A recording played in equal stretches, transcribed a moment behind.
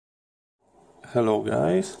Hello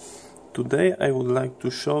guys, today I would like to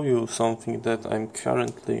show you something that I'm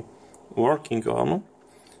currently working on.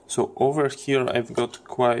 So over here I've got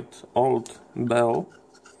quite old bell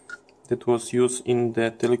that was used in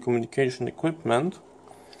the telecommunication equipment,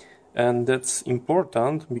 and that's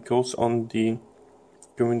important because on the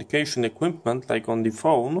communication equipment, like on the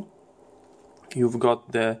phone, you've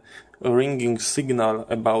got the ringing signal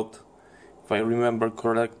about, if I remember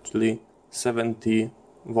correctly, 70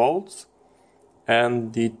 volts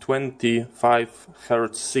and the 25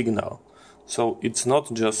 Hz signal. So it's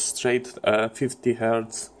not just straight 50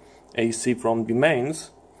 Hz AC from the mains,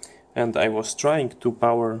 and I was trying to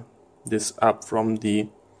power this up from the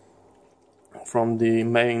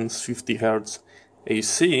mains 50 Hz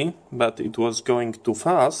AC, but it was going too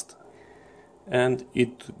fast and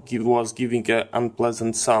it was giving an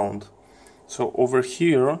unpleasant sound. So over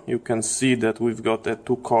here you can see that we've got a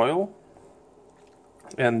 2 coil,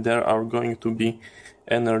 and they are going to be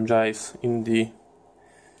energized in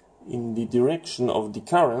the direction of the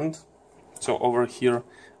current. So over here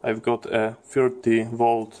I've got a 30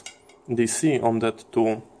 volt DC on that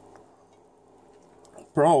 2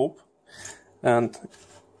 probe, and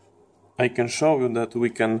I can show you that we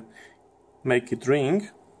can make it ring.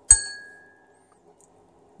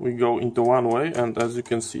 We go into one way, and as you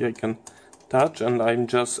can see I can touch, and I'm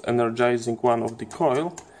just energizing one of the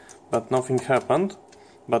coil, but nothing happened.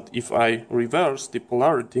 But if I reverse the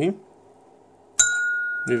polarity,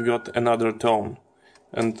 we've got another tone.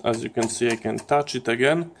 And as you can see, I can touch it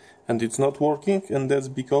again and it's not working, and that's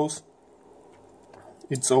because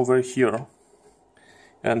it's over here.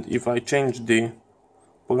 And if I change the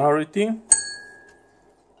polarity,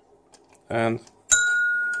 and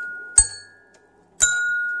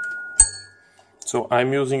so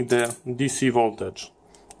I'm using the DC voltage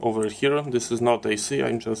over here. This is not AC,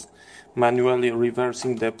 I'm just manually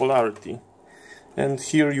reversing the polarity. And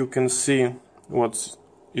here you can see what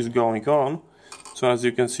is going on. So as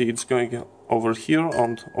you can see, it's going over here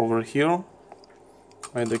and over here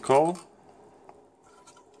by the coil,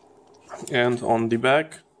 and on the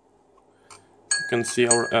back you can see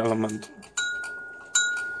our element.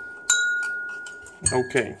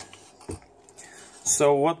 Okay,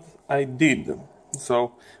 so what I did,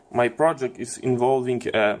 so my project is involving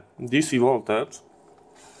a DC voltage,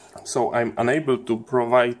 so I'm unable to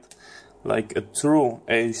provide like a true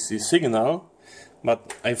AC signal,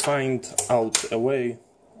 but I find out a way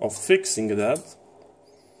of fixing that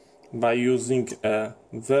by using a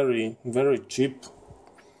very cheap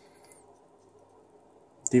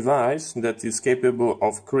device that is capable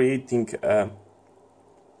of creating a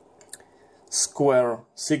square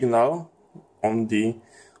signal on the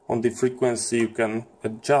frequency you can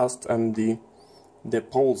adjust, and the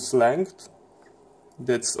pulse length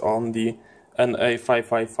that's on the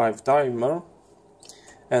NE555 timer.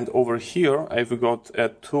 And over here I've got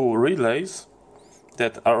 2 relays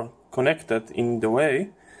that are connected in the way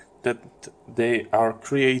that they are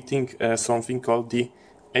creating something called the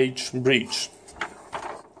H bridge,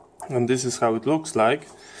 and this is how it looks like.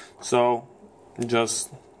 So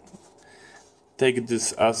just take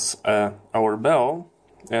this as our bell,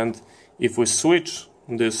 and if we switch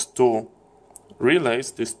these 2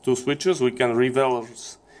 relays, these 2 switches, we can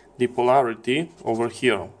reverse the polarity over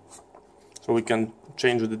here. So we can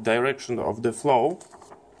change the direction of the flow.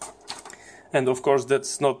 And of course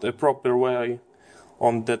that's not a proper way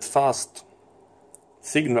on that fast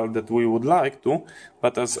signal that we would like to,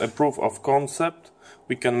 but as a proof of concept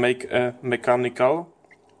we can make a mechanical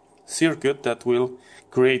circuit that will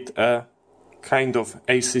create a kind of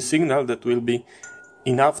AC signal that will be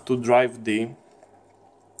enough to drive the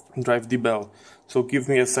bell. So give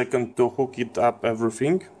me a second to hook it up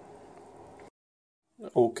everything.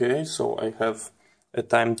 Okay, so I have a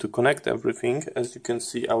time to connect everything. As you can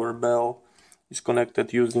see, our bell is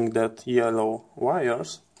connected using that yellow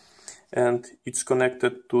wires, and it's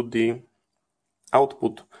connected to the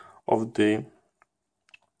output of the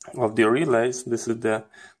relays. This is the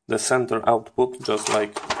center output, just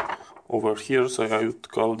like over here, so I would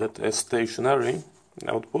call that a stationary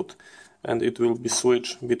output, and it will be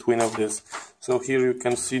switched between of this. So here you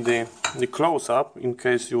can see the close-up in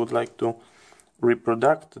case you would like to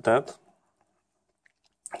reproduct that.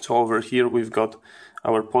 So over here we've got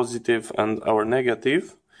our positive and our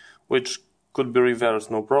negative, which could be reversed,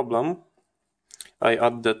 no problem. I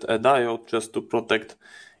added a diode just to protect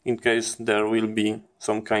in case there will be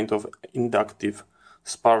some kind of inductive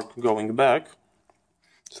spark going back.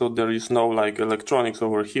 So there is no like electronics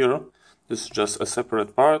over here, this is just a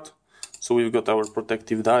separate part. So we've got our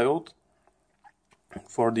protective diode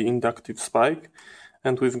for the inductive spike,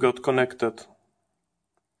 and we've got connected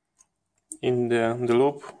in the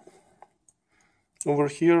loop over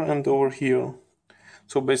here and over here.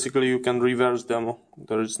 So basically you can reverse them.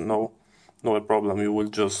 There is no problem. You will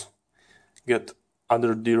just get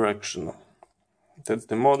other direction. That's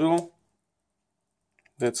the module.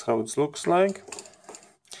 That's how it looks like.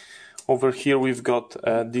 Over here we've got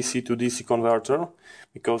a DC to DC converter,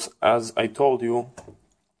 because as I told you,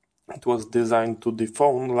 it was designed to the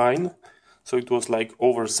phone line, so it was like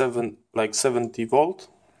over 70 volt.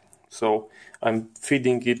 So I'm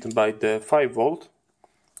feeding it by the 5 volt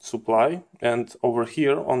supply, and over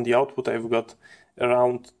here on the output I've got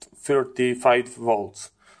around 35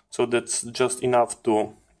 volts. So that's just enough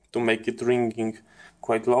to make it ringing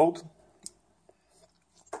quite loud.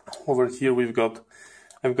 Over here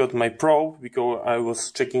I've got my probe, because I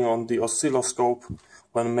was checking on the oscilloscope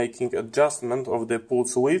when making adjustment of the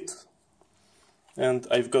pulse width, and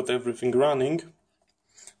I've got everything running.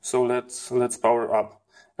 So let's power up.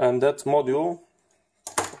 And that module,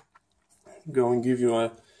 go and give you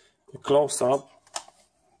a close-up.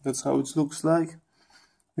 That's how it looks like.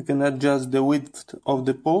 You can adjust the width of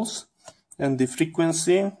the pulse and the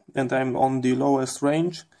frequency, and I'm on the lowest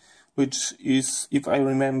range, which is, if I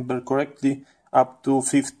remember correctly, up to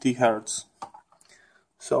 50 Hz.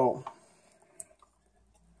 So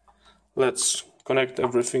let's connect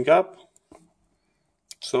everything up.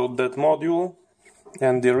 So that module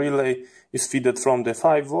and the relay is fed from the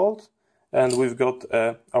 5 volt, and we've got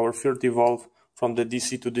our 30 volt from the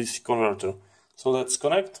DC to DC converter. So let's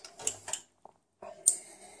connect.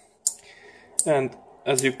 And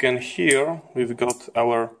as you can hear, we've got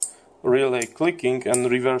our relay clicking and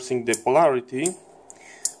reversing the polarity,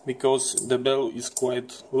 because the bell is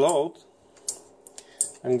quite loud.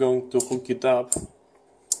 I'm going to hook it up.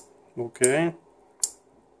 Okay.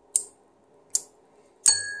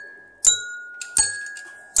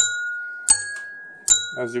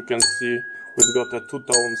 As you can see, we've got 2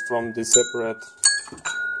 tones from the separate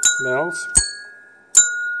bells.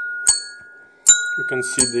 You can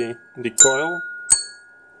see the coil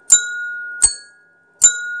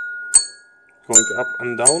going up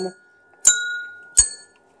and down,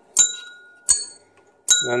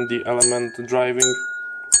 and the element driving,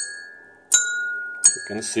 you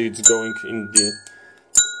can see it's going in the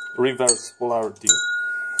reverse polarity.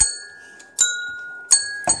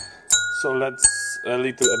 So let's a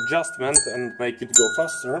little adjustment and make it go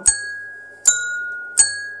faster.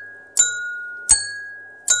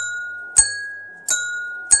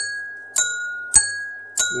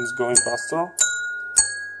 It's going faster.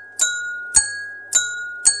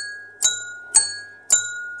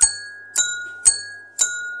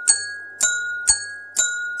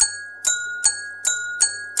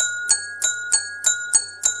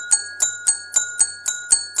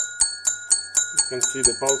 You can see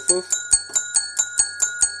the pulses.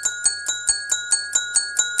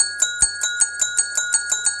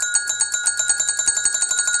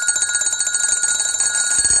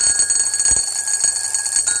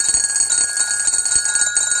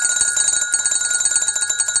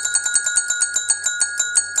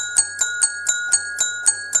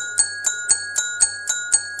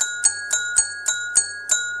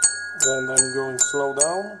 And I'm going slow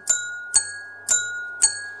down.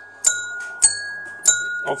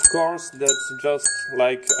 Of course, that's just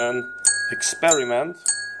like an experiment,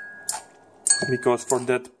 because for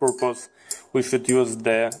that purpose we should use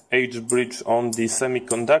the H-bridge on the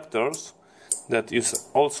semiconductors. That is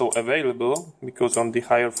also available, because on the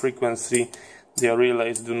higher frequency the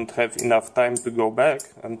relays do not have enough time to go back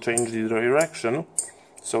and change the direction,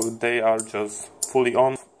 so they are just fully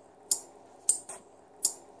on.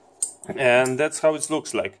 And that's how it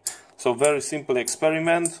looks like. So very simple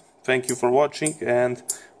experiment. Thank you for watching, and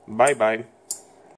bye bye.